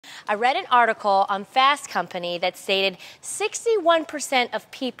I read an article on Fast Company that stated 61% of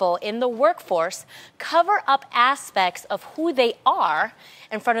people in the workforce cover up aspects of who they are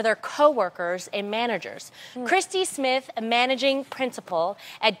in front of their coworkers and managers. Christy Smith, a managing principal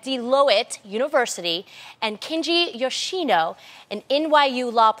at Deloitte University, and Kinji Yoshino, an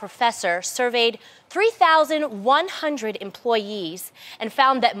NYU law professor, surveyed 3,100 employees and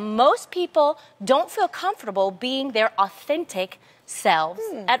found that most people don't feel comfortable being their authentic selves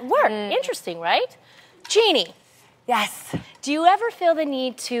at work. Interesting, right? Jeannie. Yes. Do you ever feel the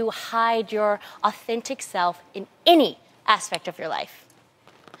need to hide your authentic self in any aspect of your life?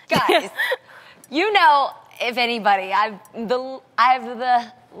 Guys, you know, if anybody, I have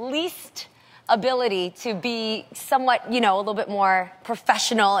the least ability to be somewhat, you know, a little bit more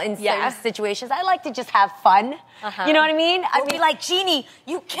professional in certain situations. I like to just have fun. You know what I mean? I'd be like, Jeannie,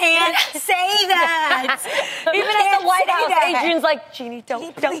 you can't say that. Even at the White House, Adrian's like, Jeannie,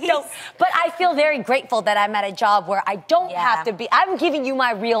 don't. But I feel very grateful that I'm at a job where I don't have to be. I'm giving you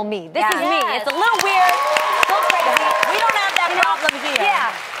my real me. This is me. It's a little weird, a little crazy. We don't have that problem here.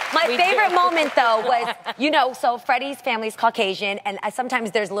 Yeah. My favorite moment, though, was, you know, so Freddie's family's Caucasian, and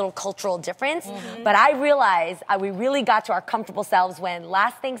sometimes there's a little cultural difference. But I realized we really got to our comfortable selves when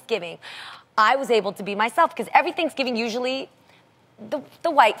last Thanksgiving, I was able to be myself. Because every Thanksgiving, usually, the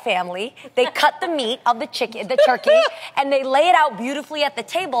white family, they cut the meat of the turkey, and they lay it out beautifully at the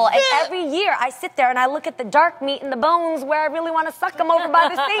table. And every year, I sit there and I look at the dark meat and the bones where I really want to suck them over by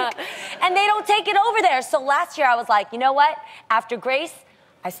the sink. And they don't take it over there. So last year, I was like, you know what? After Grace,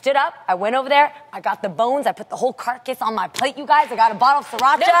 I stood up, I went over there, I got the bones, I put the whole carcass on my plate, you guys. I got a bottle of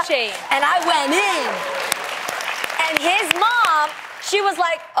sriracha. No shame. And I went in. And his mom, she was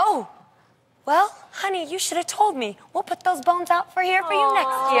like, oh, well, honey, you should have told me. We'll put those bones out for you next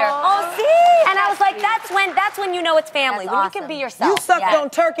year. Oh, see? And I was like, that's when you know it's family, when you can be yourself. You sucked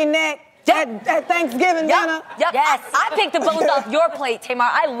on turkey neck. At Thanksgiving dinner. Yes, I picked the bones off your plate, Tamar.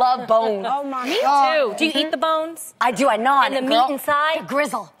 I love bones. Oh my God. Me too. Do you eat the bones? I do. I gnaw and the meat inside? The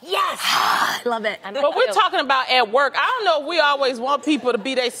grizzle. Yes. I love it. But we're talking about at work. I don't know if we always want people to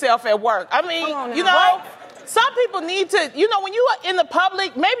be themselves at work. I mean, you know, some people need to, you know, when you are in the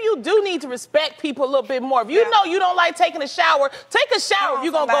public, maybe you do need to respect people a little bit more. If you know you don't like taking a shower, take a shower if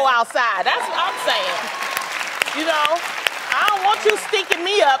you're going to go outside. That's what I'm saying. You know? I don't want you stinking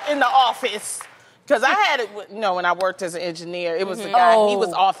me up in the office. Because I had it, you know, when I worked as an engineer, it was a guy, he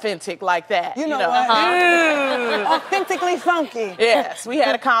was authentic like that. You know what? Authentically funky. Yes, we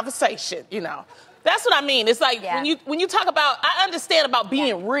had a conversation, you know. That's what I mean. It's like when you talk about, I understand about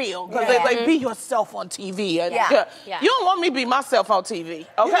being real. Because they like, be yourself on TV. You don't want me to be myself on TV,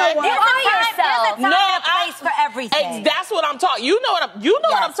 okay? You are yourself. There's a time and a place for everything. That's what I'm talking. You know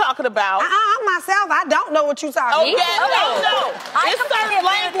what I'm talking about. I'm myself. I don't know what you're talking about. No. It's certain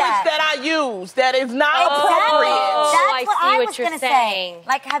language that I use that is not appropriate. That's what I was what you're gonna saying. say.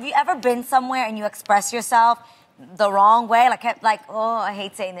 Like, have you ever been somewhere and you express yourself the wrong way? Like, oh, I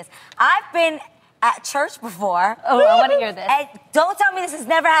hate saying this. I've been at church before. Oh, I want to hear this. And don't tell me this has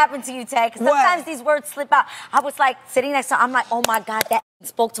never happened to you, Tay, because sometimes these words slip out. I was like sitting next to her, I'm like, oh my God, that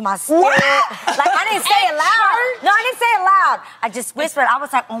spoke to my spirit. Like, I didn't say it loud. No, I didn't say it loud. I just whispered. I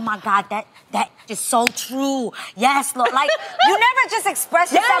was like, oh my God, that is so true. Yes, Lord. Like, you never just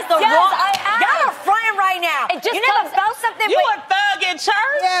express yourself the wrong. Y'all are fronting right now. You never felt something. You a thug in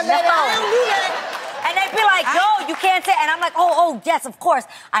church? Yeah, baby, I don't do that. And they'd be like, no, you can't say. And I'm like, oh, yes, of course.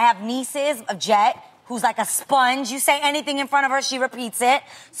 I have nieces of Jet, who's like a sponge. You say anything in front of her, she repeats it.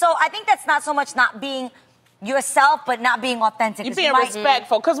 So I think that's not so much not being yourself, but not being authentic. You're being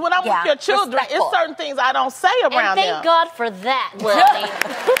respectful. Because when I'm with your children, it's certain things I don't say around them. And thank God for that,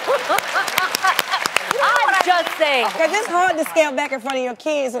 I'm just saying. Because it's hard to scale back in front of your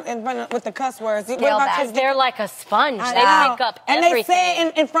kids with the cuss words. They're like a sponge. They pick up and everything. they say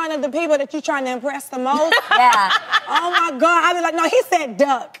it in front of the people that you're trying to impress the most. Oh my God. I'd be like, no, he said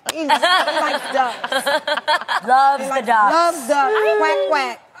duck. He likes ducks. Loves the ducks. Loves ducks. Quack,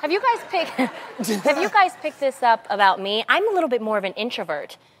 quack. Have you guys picked this up about me? I'm a little bit more of an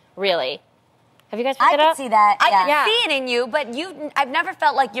introvert, really. Have you guys picked it up? I can see that. I can see it in you, but I've never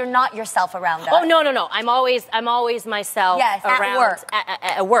felt like you're not yourself around us. Oh, no. I'm always myself around. At work.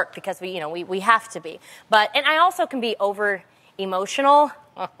 At work, because we have to be. And I also can be over emotional.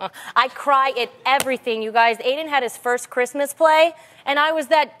 I cry at everything, you guys. Aiden had his first Christmas play, and I was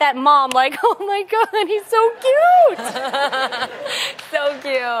that mom, like, oh my God, he's so cute. So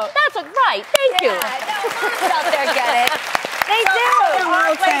cute. That's right. Thank you. Moms out there get it. They do.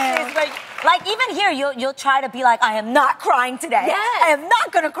 Like even here, you'll try to be like, I am not crying today. Yes. I am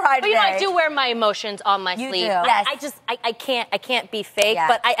not gonna cry today. But you know, I do wear my emotions on my You sleeve. do. Yes. Yes. I can't be fake, Yeah.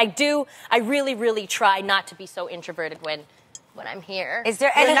 but I really, really try not to be so introverted when I'm here. Is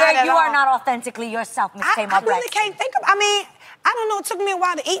there You're anywhere not you at are all. not authentically yourself, Miss K. I really can't think of. I mean, I don't know. It took me a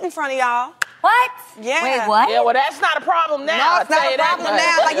while to eat in front of y'all. What? Yeah. Wait, what? Yeah, well, that's not a problem now. No, it's I'll not tell a you that problem much.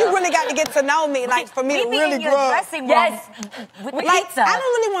 now. Like you really got to get to know me. Like for me We to be really in your grow. dressing room Yes. with Like pizza. I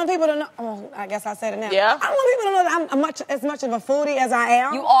don't really want people to know. Oh, I guess I said it now. Yeah. I don't want people to know that I'm as much of a foodie as I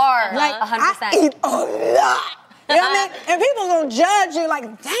am. You are, Like 100%. I eat a lot. You know what I mean? And people gonna judge you like,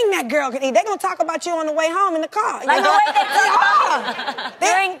 dang, that girl can eat. They gonna talk about you on the way home in the car. You Like the know? way they They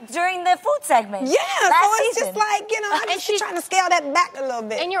talk are. during the food segment. Yeah, so last it's season. just like, you know, I'm And just she's- trying to scale that back a little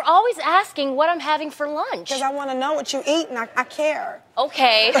bit. And you're always asking what I'm having for lunch. Because I want to know what you eat and I care.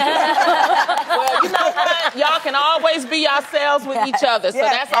 Okay. Well, you know what? Y'all can always be yourselves with each other, so Yeah,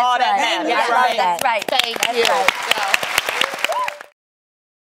 that's all that right. matters, Yeah, right? that's right. Thank That's you. right. Yeah.